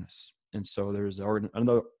more awareness. And so there's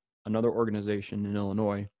another another organization in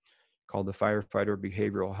Illinois called the Firefighter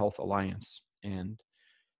Behavioral Health Alliance. And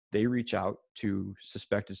they reach out to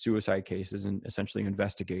suspected suicide cases and essentially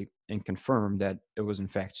investigate and confirm that it was in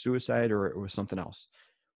fact suicide or it was something else.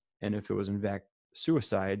 And if it was in fact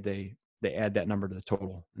suicide, they add that number to the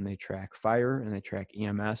total, and they track fire and they track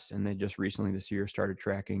EMS, and they just recently this year started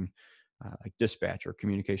tracking like dispatch or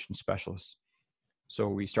communication specialists. So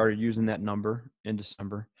we started using that number in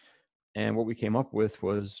December, and what we came up with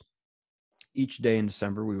was each day in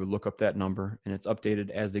December, we would look up that number, and it's updated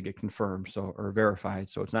as they get confirmed, so or verified.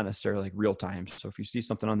 So it's not necessarily like real time. So if you see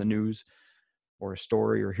something on the news or a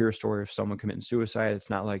story or hear a story of someone committing suicide, it's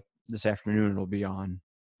not like this afternoon it'll be on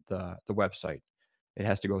the website. It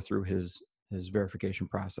has to go through his verification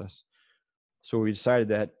process. So we decided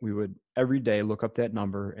that we would every day look up that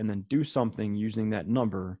number and then do something using that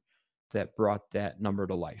number that brought that number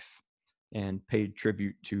to life and paid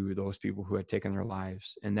tribute to those people who had taken their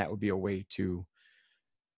lives. And that would be a way to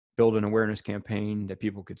build an awareness campaign that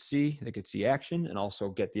people could see, they could see action, and also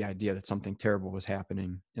get the idea that something terrible was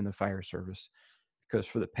happening in the fire service. Because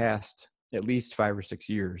for the past at least 5 or 6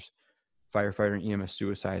 years, firefighter and EMS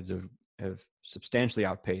suicides have substantially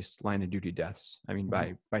outpaced line of duty deaths. I mean,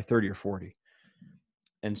 by 30 or 40.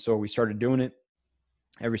 And so we started doing it.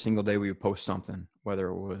 Every single day we would post something, whether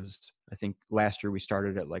it was, I think last year we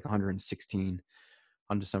started at like 116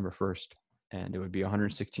 on December 1st, and it would be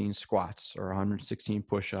 116 squats or 116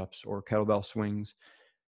 push-ups or kettlebell swings.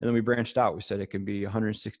 And then we branched out. We said it can be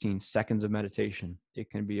 116 seconds of meditation.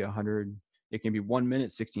 It can be 1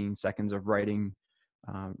 minute, 16 seconds of writing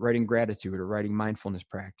gratitude or writing mindfulness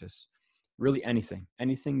practice. Really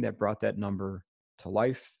anything that brought that number to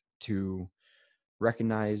life, to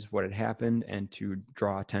recognize what had happened and to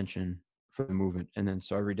draw attention for the movement. And then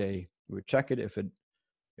so every day we would check it. If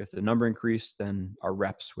the number increased, then our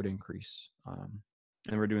reps would increase.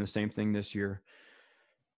 And we're doing the same thing this year.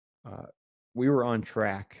 We were on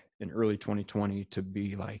track in early 2020 to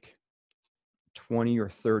be like 20 or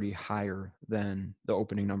 30 higher than the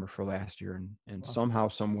opening number for last year. And somehow,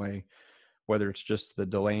 some way, whether it's just the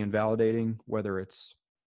delay in validating, whether it's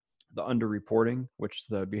the underreporting, which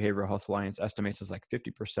the Behavioral Health Alliance estimates is like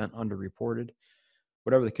 50% underreported.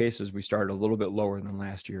 Whatever the case is, we started a little bit lower than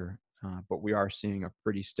last year, but we are seeing a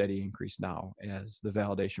pretty steady increase now as the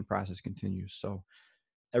validation process continues. So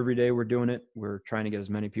every day we're doing it. We're trying to get as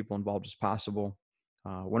many people involved as possible.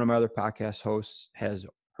 One of my other podcast hosts has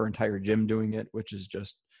her entire gym doing it, which is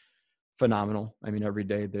just phenomenal. I mean, every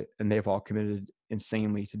day and they've all committed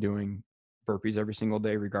insanely to doing burpees every single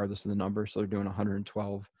day, regardless of the number. So they're doing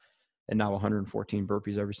 112 and now 114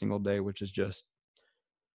 burpees every single day, which is just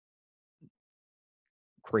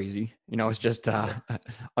crazy. It's just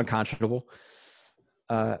unconscionable.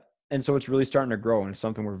 And so it's really starting to grow, and it's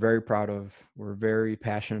something we're very proud of. We're very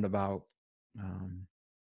passionate about.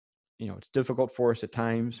 It's difficult for us at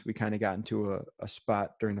times. We kind of got into a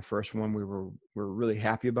spot during the first one. We were really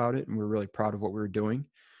happy about it, and we're really proud of what we were doing.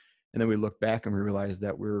 And then we look back and we realized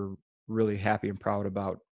that we're really happy and proud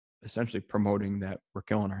about essentially promoting that we're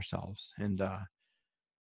killing ourselves. And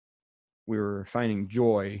we were finding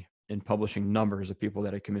joy in publishing numbers of people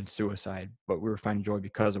that had committed suicide, but we were finding joy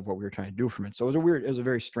because of what we were trying to do from it. So it was a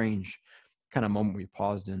very strange kind of moment we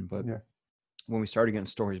paused in. But when we started getting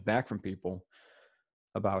stories back from people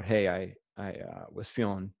about, hey, I was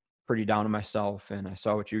feeling pretty down on myself, and I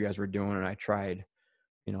saw what you guys were doing, and I tried,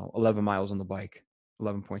 11 miles on the bike,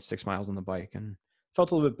 11.6 miles on the bike, and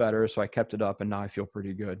felt a little bit better. So I kept it up, and now I feel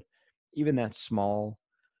pretty good. Even that small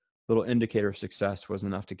little indicator of success was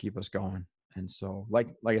enough to keep us going. And so, like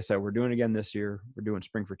I said, we're doing it again this year. We're doing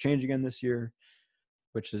Spring for Change again this year,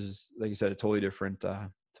 which is, like you said, a totally different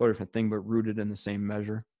thing, but rooted in the same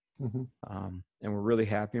measure. Mm-hmm. And we're really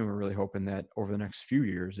happy, and we're really hoping that over the next few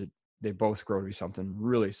years, they both grow to be something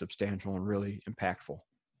really substantial and really impactful.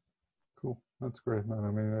 Cool. That's great, man.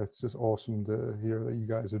 I mean, it's just awesome to hear that you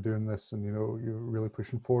guys are doing this, and you're really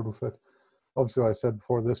pushing forward with it. Obviously, like I said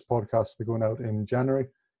before, this podcast will be going out in January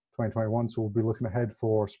 2021, so we'll be looking ahead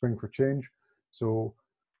for Spring for Change. So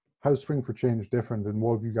how's Spring for Change different, and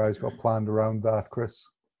what have you guys got planned around that, Chris?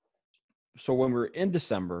 So when we're in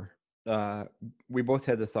December, we both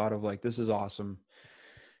had the thought of like, this is awesome.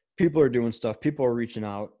 People are doing stuff. People are reaching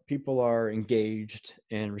out. People are engaged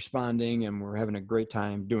and responding, and we're having a great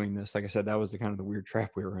time doing this. Like I said, that was the kind of the weird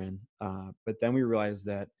trap we were in. But then we realized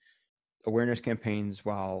that awareness campaigns,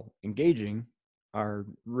 while engaging, are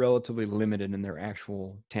relatively limited in their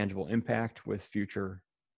actual tangible impact with future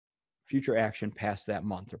action past that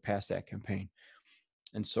month or past that campaign.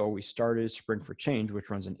 And so we started Spring for Change, which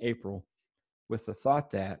runs in April, with the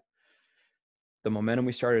thought that the momentum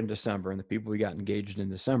we started in December and the people we got engaged in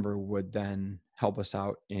December would then help us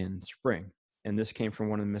out in spring. And this came from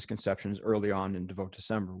one of the misconceptions early on in Devote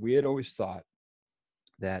December. We had always thought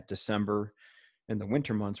that December and the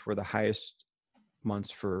winter months were the highest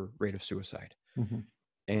months for rate of suicide. Mm-hmm.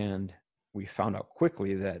 And we found out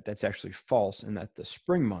quickly that that's actually false, and that the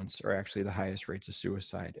spring months are actually the highest rates of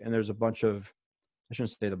suicide. And there's a bunch of, I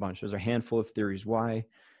shouldn't say the bunch, there's a handful of theories why.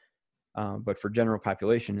 But for general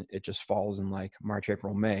population, it just falls in like March,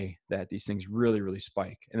 April, May that these things really, really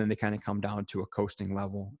spike. And then they kind of come down to a coasting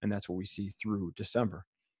level. And that's what we see through December.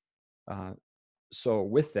 So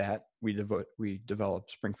with that, we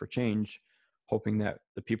developed Spring for Change, hoping that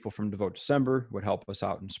the people from Devote December would help us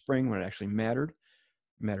out in spring when it actually mattered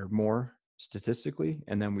more statistically.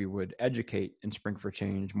 And then we would educate in Spring for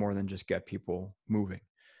Change more than just get people moving.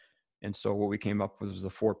 And so what we came up with was the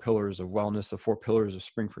 4 pillars of wellness, the 4 pillars of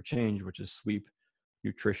Spring for Change, which is sleep,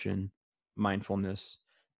 nutrition, mindfulness,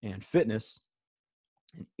 and fitness.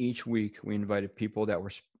 And each week we invited people that were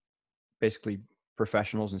basically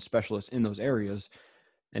professionals and specialists in those areas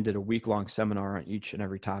and did a week-long seminar on each and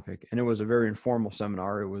every topic. And it was a very informal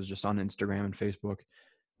seminar. It was just on Instagram and Facebook,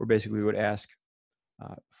 where basically we would ask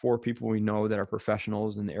 4 people we know that are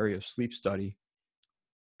professionals in the area of sleep study,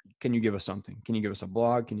 can you give us something? Can you give us a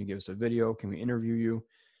blog? Can you give us a video? Can we interview you?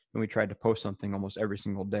 And we tried to post something almost every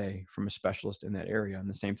single day from a specialist in that area. And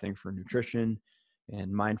the same thing for nutrition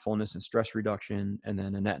and mindfulness and stress reduction. And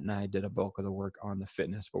then Annette and I did a bulk of the work on the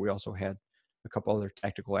fitness, but we also had a couple other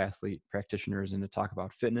tactical athlete practitioners in to talk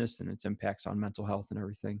about fitness and its impacts on mental health and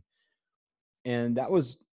everything. And that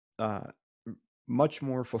was much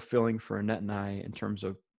more fulfilling for Annette and I in terms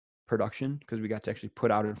of production, because we got to actually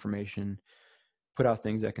put out information, put out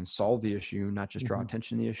things that can solve the issue, not just draw Mm-hmm.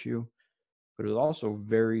 attention to the issue. But it was also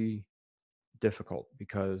very difficult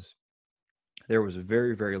because there was a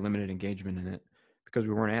very, very limited engagement in it because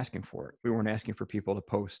we weren't asking for it. We weren't asking for people to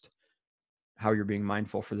post how you're being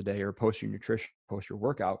mindful for the day or post your nutrition, post your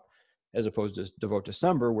workout, as opposed to Devote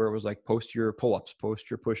December, where it was like, post your pull-ups,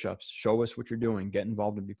 post your push-ups, show us what you're doing, get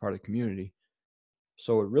involved and be part of the community.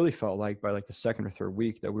 So it really felt like by like the second or third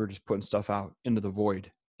week that we were just putting stuff out into the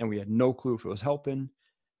void, and we had no clue if it was helping.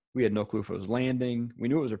 We had no clue if it was landing. We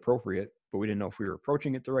knew it was appropriate, but we didn't know if we were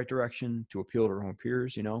approaching it the right direction to appeal to our own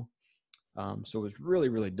peers, you know? So it was really,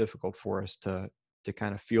 really difficult for us to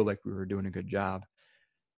kind of feel like we were doing a good job.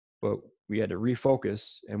 But we had to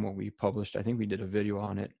refocus. And what we published, I think we did a video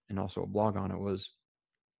on it and also a blog on it, was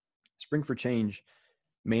Spring for Change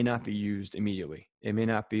may not be used immediately. It may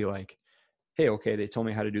not be like, hey, okay, they told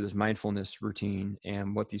me how to do this mindfulness routine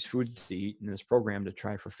and what these foods to eat in this program to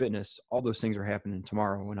try for fitness. All those things are happening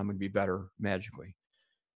tomorrow and I'm going to be better magically.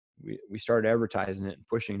 We started advertising it and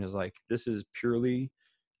pushing it as like, this is purely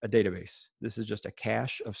a database. This is just a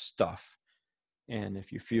cache of stuff. And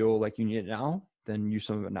if you feel like you need it now, then use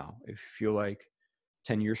some of it now. If you feel like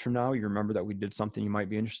 10 years from now, you remember that we did something you might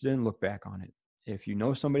be interested in, look back on it. If you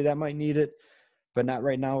know somebody that might need it, but not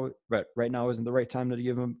right now, but right now isn't the right time to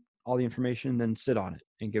give them all the information, then sit on it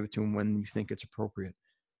and give it to them when you think it's appropriate.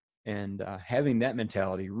 And having that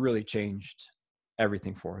mentality really changed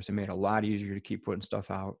everything for us. It made it a lot easier to keep putting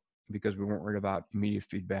stuff out because we weren't worried about immediate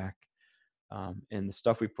feedback. And the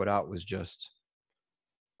stuff we put out was just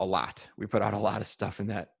a lot. We put out a lot of stuff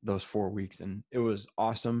in those 4 weeks, and it was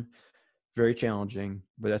awesome, very challenging,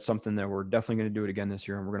 but that's something that we're definitely going to do it again this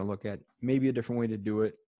year. And we're going to look at maybe a different way to do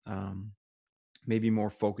it. Maybe more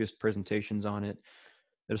focused presentations on it.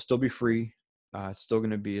 It'll still be free. It's still going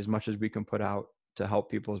to be as much as we can put out to help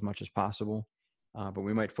people as much as possible. But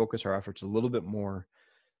we might focus our efforts a little bit more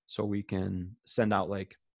so we can send out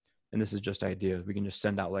like, and this is just ideas, we can just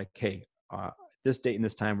send out like, hey, this date and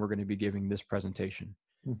this time, we're going to be giving this presentation,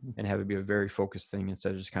 and have it be a very focused thing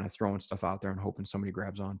instead of just kind of throwing stuff out there and hoping somebody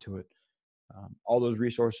grabs onto it. All those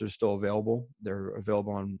resources are still available. They're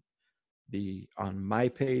available on my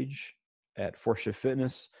page at Fourth Shift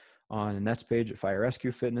Fitness, on Annette's page at Fire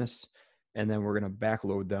Rescue Fitness, and then we're going to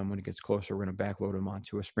backload them when it gets closer. We're going to backload them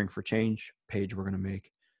onto a Spring for Change page we're going to make.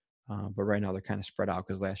 But right now they're kind of spread out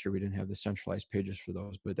because last year we didn't have the centralized pages for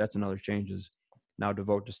those. But that's another change, is now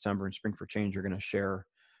Devote December and Spring for Change are going to share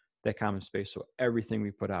that common space. So everything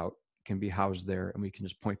we put out can be housed there, and we can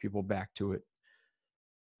just point people back to it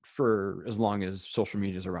for as long as social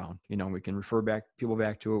media is around. You know, we can refer people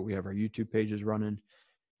back to it. We have our YouTube pages running,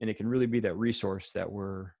 and it can really be that resource that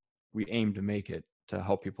we aim to make it to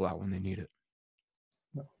help people out when they need it.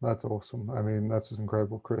 That's awesome. I mean, that's just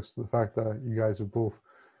incredible, Chris. The fact that you guys have both,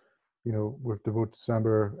 with Devote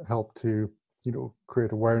December helped to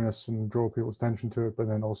create awareness and draw people's attention to it, but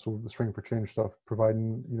then also the Spring for Change stuff,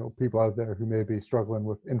 providing, people out there who may be struggling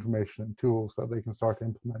with information and tools that they can start to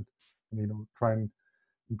implement and, try and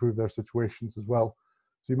improve their situations as well.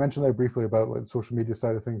 So you mentioned there briefly about like the social media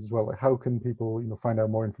side of things as well. Like how can people, find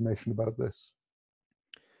out more information about this?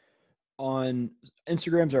 On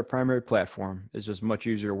Instagram's our primary platform. It's just much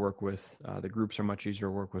easier to work with. The groups are much easier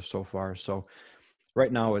to work with so far. So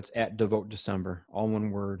right now it's at Devote December, all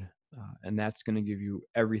one word. And that's going to give you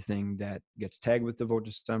everything that gets tagged with Devote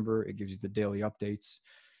December. It gives you the daily updates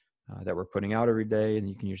that we're putting out every day. And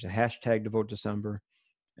you can use the hashtag Devote December.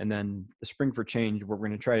 And then the Spring for Change, what we're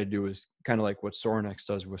going to try to do is kind of like what Sorinex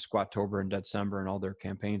does with Squattober and December and all their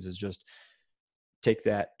campaigns, is just take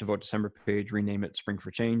that Devote December page, rename it Spring for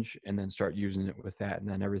Change, and then start using it with that. And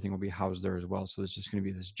then everything will be housed there as well. So it's just going to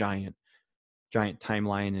be this giant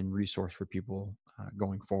timeline and resource for people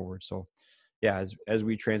going forward. So yeah, as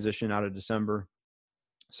we transition out of December,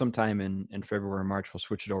 sometime in February or March, we'll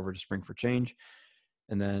switch it over to Spring for Change.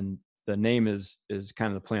 And then the name is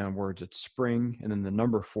kind of the play on words. It's spring and then the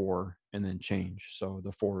number 4 and then change. So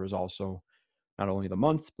the 4 is also not only the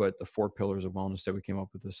month, but the 4 pillars of wellness that we came up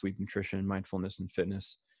with: the sleep, nutrition, mindfulness, and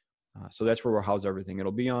fitness. So that's where we'll house everything.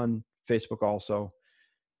 It'll be on Facebook also.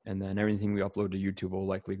 And then everything we upload to YouTube will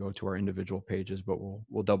likely go to our individual pages, but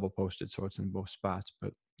we'll double post it so it's in both spots.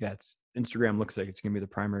 But yeah, Instagram looks like it's going to be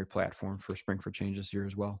the primary platform for Spring for Change this year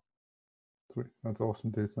as well. Sweet. That's awesome,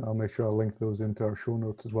 dude. I'll make sure I'll link those into our show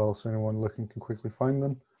notes as well, so anyone looking can quickly find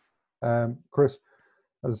them. Chris,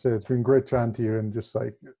 as I say, it's been great chatting to you, and just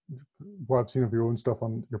like what I've seen of your own stuff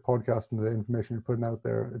on your podcast and the information you're putting out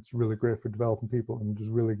there, it's really great for developing people and just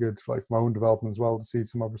really good for like my own development as well to see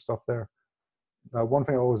some other stuff there. One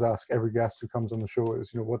thing I always ask every guest who comes on the show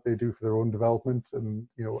is, what they do for their own development and,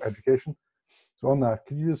 education. So on that,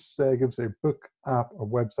 could you just give us a book, app, or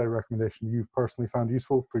website recommendation you've personally found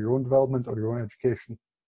useful for your own development or your own education?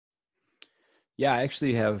 Yeah, I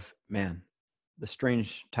actually have, the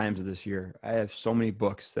strange times of this year. I have so many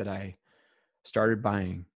books that I started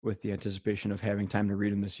buying with the anticipation of having time to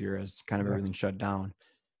read them this year as kind of everything shut down.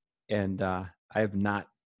 And I have not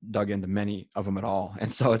dug into many of them at all.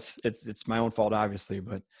 And so it's my own fault, obviously,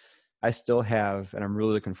 but I still have, and I'm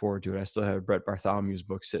really looking forward to it, I still have Brett Bartholomew's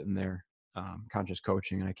book sitting there, Conscious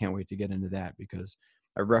Coaching, and I can't wait to get into that because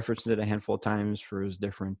I've referenced it a handful of times for his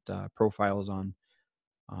different profiles on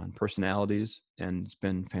personalities, and it's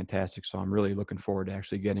been fantastic. So I'm really looking forward to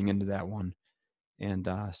actually getting into that one and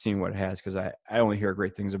seeing what it has, because I only hear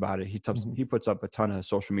great things about it. He puts up a ton of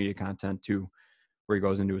social media content too, where he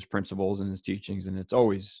goes into his principles and his teachings, and it's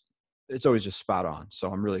always just spot on. So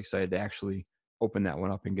I'm really excited to actually open that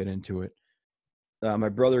one up and get into it. My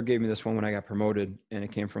brother gave me this one when I got promoted, and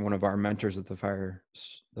it came from one of our mentors at the fire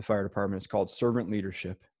department. It's called Servant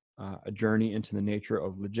Leadership, A Journey into the Nature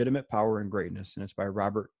of Legitimate Power and Greatness. And it's by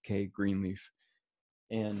Robert K. Greenleaf.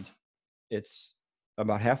 And I'm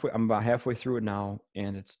about halfway through it now,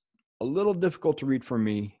 and it's a little difficult to read for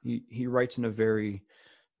me. He writes in a very,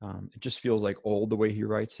 it just feels like old the way he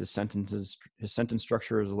writes. His sentence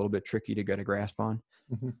structure is a little bit tricky to get a grasp on.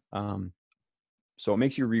 So it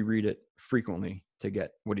makes you reread it frequently to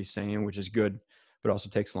get what he's saying, which is good, but also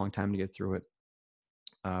takes a long time to get through it.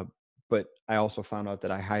 But I also found out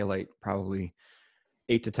that I highlight probably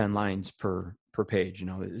 8 to 10 lines per page.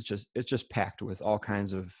 It's just packed with all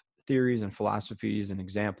kinds of theories and philosophies and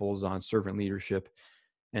examples on servant leadership.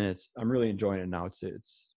 And I'm really enjoying it now. It's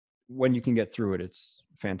when you can get through it, it's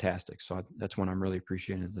fantastic. So that's one I'm really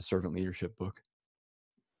appreciating, is the Servant Leadership book.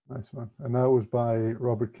 Nice, man. And that was by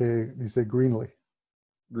Robert K. You say Greenleaf?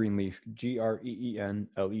 Greenleaf, Greenleaf,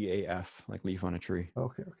 like leaf on a tree.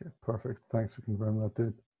 Okay, perfect. Thanks for confirming that,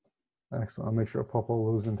 dude. Excellent. I'll make sure I pop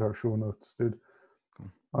all those into our show notes, dude. Cool.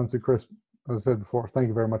 Honestly, Chris, as I said before, thank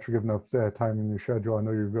you very much for giving up time in your schedule. I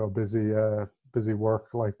know you've got a busy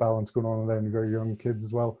work-life balance going on there, and you've got young kids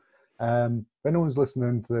as well. If anyone's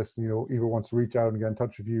listening to this, either wants to reach out and get in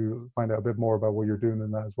touch with you, find out a bit more about what you're doing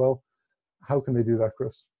in that as well, how can they do that,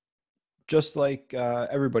 Chris? Just like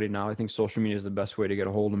everybody now, I think social media is the best way to get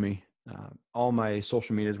a hold of me. All my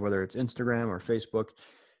social medias, whether it's Instagram or Facebook,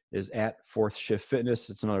 is at Fourth Shift Fitness.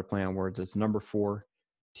 It's another play on words. It's number 4,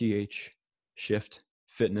 TH Shift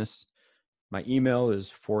Fitness. My email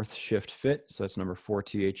is fourthshiftfit. So that's number 4,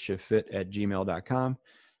 TH Shift Fit @gmail.com.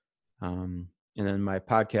 And then my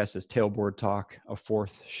podcast is Tailboard Talk, a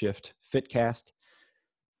Fourth Shift Fitcast.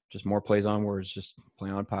 Just more plays on words, just play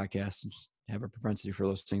on podcasts. Just have a propensity for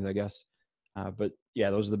those things, I guess. But yeah,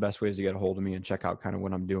 those are the best ways to get a hold of me and check out kind of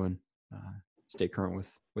what I'm doing. Stay current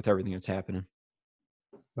with everything that's happening.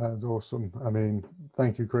 That is awesome. I mean,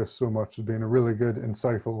 thank you, Chris, so much. It's been a really good,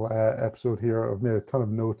 insightful episode here. I've made a ton of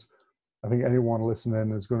notes. I think anyone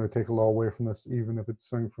listening is going to take a lot away from this, even if it's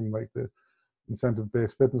something from like the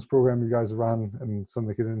incentive-based fitness program you guys ran and something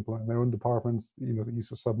they could implement in their own departments, the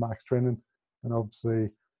use of sub-max training, and obviously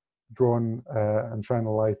drawing and shining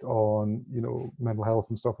a light on, mental health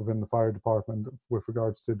and stuff within the fire department with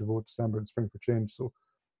regards to Devote December and Spring for Change. So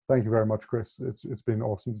thank you very much, Chris. It's been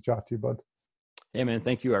awesome to chat to you, bud. Hey, man,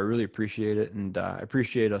 thank you. I really appreciate it. And I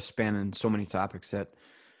appreciate us spanning so many topics that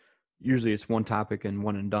usually it's one topic and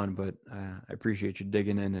one and done, but I appreciate you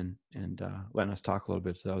digging in and letting us talk a little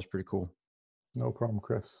bit. So that was pretty cool. No problem,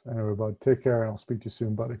 Chris. Anyway, bud, take care, and I'll speak to you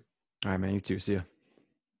soon, buddy. All right, man. You too. See ya.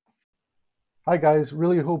 Hi, guys.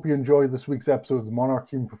 Really hope you enjoyed this week's episode of the Monarch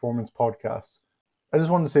Human Performance Podcast. I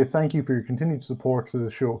just wanted to say thank you for your continued support to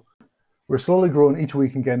the show. We're slowly growing each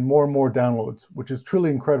week and getting more and more downloads, which is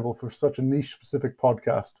truly incredible for such a niche-specific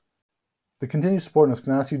podcast. To continue supporting us,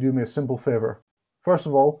 can I ask you to do me a simple favor? First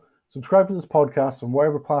of all, subscribe to this podcast on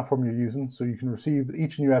whatever platform you're using so you can receive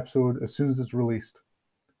each new episode as soon as it's released.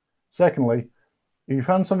 Secondly, if you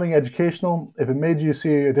found something educational, if it made you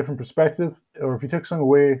see a different perspective, or if you took something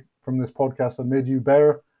away from this podcast that made you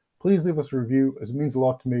better, please leave us a review, as it means a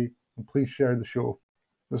lot to me, and please share the show.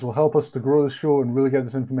 This will help us to grow the show and really get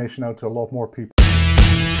this information out to a lot more people.